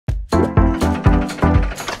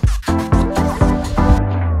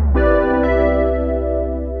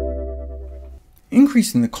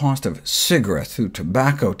increasing the cost of cigarettes through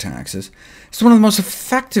tobacco taxes is one of the most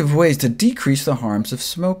effective ways to decrease the harms of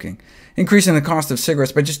smoking. Increasing the cost of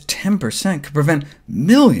cigarettes by just 10% could prevent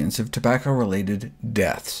millions of tobacco-related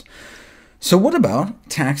deaths. So what about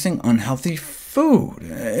taxing unhealthy food?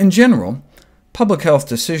 In general, public health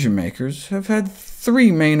decision-makers have had three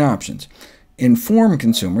main options: inform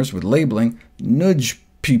consumers with labeling, nudge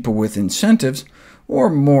people with incentives, or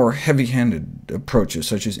more heavy-handed approaches,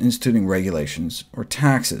 such as instituting regulations or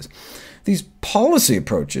taxes. These policy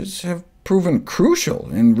approaches have proven crucial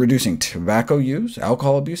in reducing tobacco use,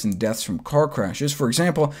 alcohol abuse, and deaths from car crashes. For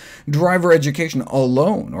example, driver education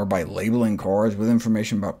alone, or by labeling cars with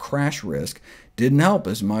information about crash risk, didn't help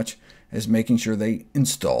as much as making sure they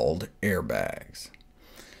installed airbags.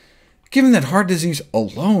 Given that heart disease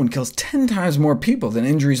alone kills 10 times more people than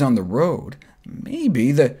injuries on the road,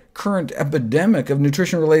 maybe the current epidemic of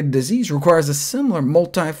nutrition-related disease requires a similar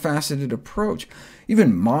multifaceted approach.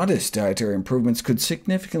 Even modest dietary improvements could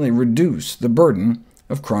significantly reduce the burden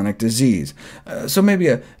of chronic disease. So maybe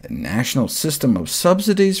a national system of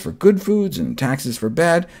subsidies for good foods and taxes for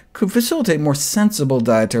bad could facilitate more sensible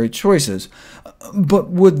dietary choices. But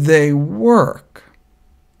would they work?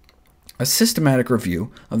 A systematic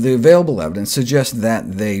review of the available evidence suggests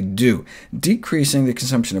that they do. Decreasing the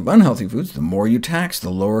consumption of unhealthy foods, the more you tax,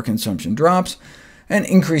 the lower consumption drops, and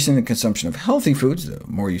increasing the consumption of healthy foods, the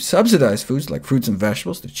more you subsidize foods like fruits and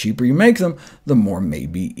vegetables, the cheaper you make them, the more may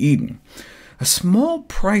be eaten. A small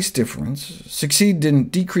price difference succeeded in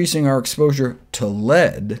decreasing our exposure to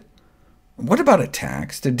lead. What about a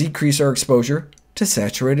tax to decrease our exposure to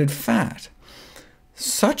saturated fat?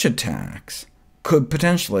 Such a tax could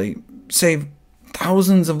potentially save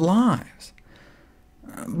thousands of lives.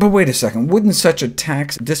 But wait a second, wouldn't such a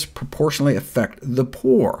tax disproportionately affect the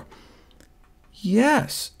poor?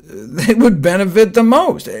 Yes, they would benefit the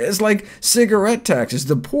most. It's like cigarette taxes.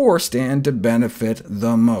 The poor stand to benefit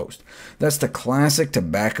the most. That's the classic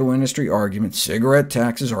tobacco industry argument. Cigarette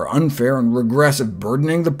taxes are unfair and regressive,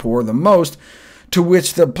 burdening the poor the most, to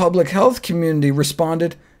which the public health community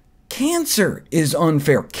responded, cancer is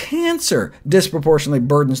unfair. Cancer disproportionately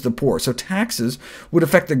burdens the poor, so taxes would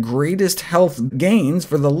affect the greatest health gains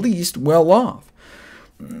for the least well-off.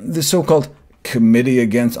 The so-called Committee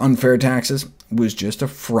Against Unfair Taxes was just a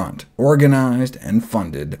front, organized and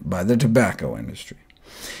funded by the tobacco industry,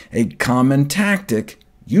 a common tactic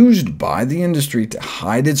used by the industry to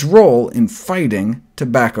hide its role in fighting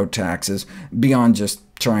tobacco taxes beyond just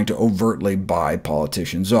trying to overtly buy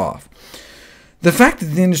politicians off. The fact that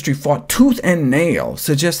the industry fought tooth and nail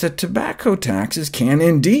suggests that tobacco taxes can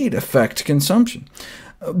indeed affect consumption.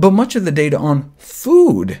 But much of the data on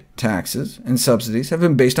food taxes and subsidies have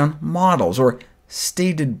been based on models, or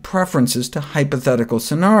stated preferences to hypothetical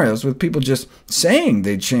scenarios, with people just saying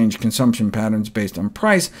they'd change consumption patterns based on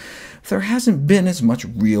price. There hasn't been as much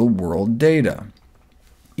real-world data.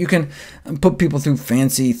 You can put people through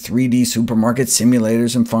fancy 3D supermarket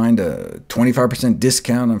simulators and find a 25%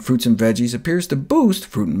 discount on fruits and veggies appears to boost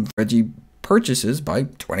fruit and veggie purchases by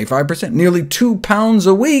 25%, nearly 2 pounds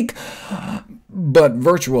a week. But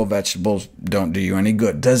virtual vegetables don't do you any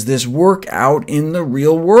good. Does this work out in the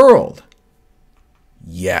real world?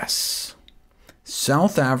 Yes.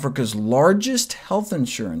 South Africa's largest health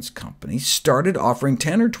insurance company started offering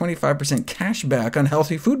 10 or 25% cash back on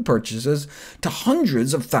healthy food purchases to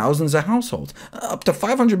hundreds of thousands of households, up to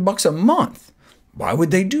 $500 a month. Why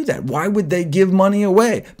would they do that? Why would they give money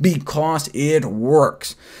away? Because it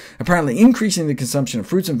works. Apparently increasing the consumption of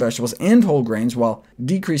fruits and vegetables and whole grains while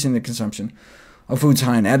decreasing the consumption of foods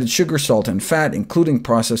high in added sugar, salt, and fat, including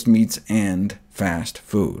processed meats and fast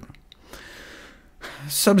food.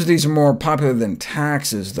 Subsidies are more popular than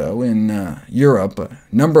taxes, though. In Europe, a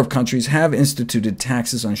number of countries have instituted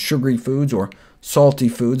taxes on sugary foods or salty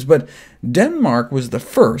foods, but Denmark was the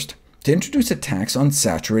first to introduce a tax on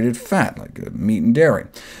saturated fat, like meat and dairy.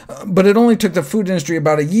 But it only took the food industry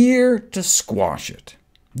about a year to squash it,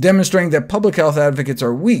 demonstrating that public health advocates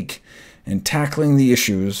are weak in tackling the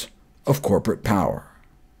issues of corporate power.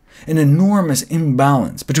 An enormous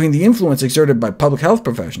imbalance between the influence exerted by public health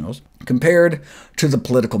professionals compared to the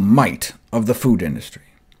political might of the food industry.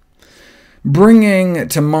 Bringing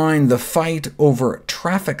to mind the fight over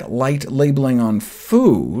traffic light labeling on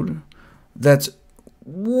food, that's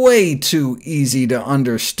way too easy to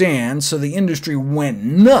understand, so the industry went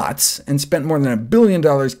nuts and spent more than $1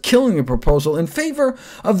 billion killing the proposal in favor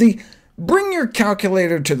of the bring your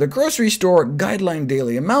calculator to the grocery store guideline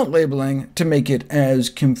daily amount labeling to make it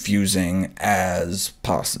as confusing as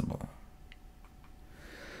possible.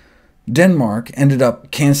 Denmark ended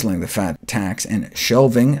up canceling the fat tax and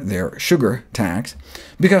shelving their sugar tax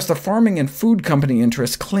because the farming and food company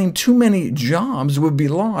interests claimed too many jobs would be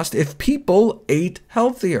lost if people ate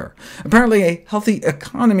healthier. Apparently, a healthy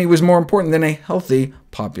economy was more important than a healthy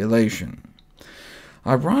population.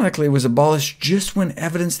 Ironically, it was abolished just when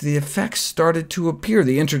evidence of the effects started to appear.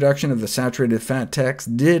 The introduction of the saturated fat tax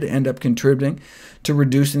did end up contributing to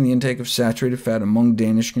reducing the intake of saturated fat among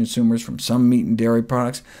Danish consumers from some meat and dairy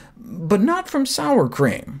products, but not from sour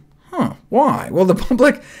cream. Why? Well, the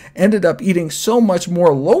public ended up eating so much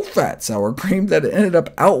more low-fat sour cream that it ended up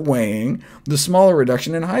outweighing the smaller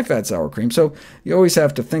reduction in high-fat sour cream. So you always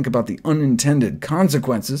have to think about the unintended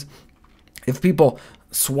consequences. If people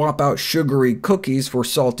swap out sugary cookies for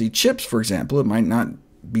salty chips, for example, it might not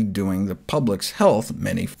be doing the public's health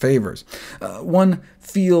many favors. One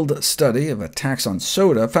field study of a tax on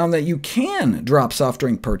soda found that you can drop soft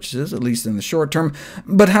drink purchases, at least in the short term,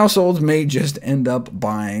 but households may just end up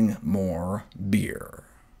buying more beer.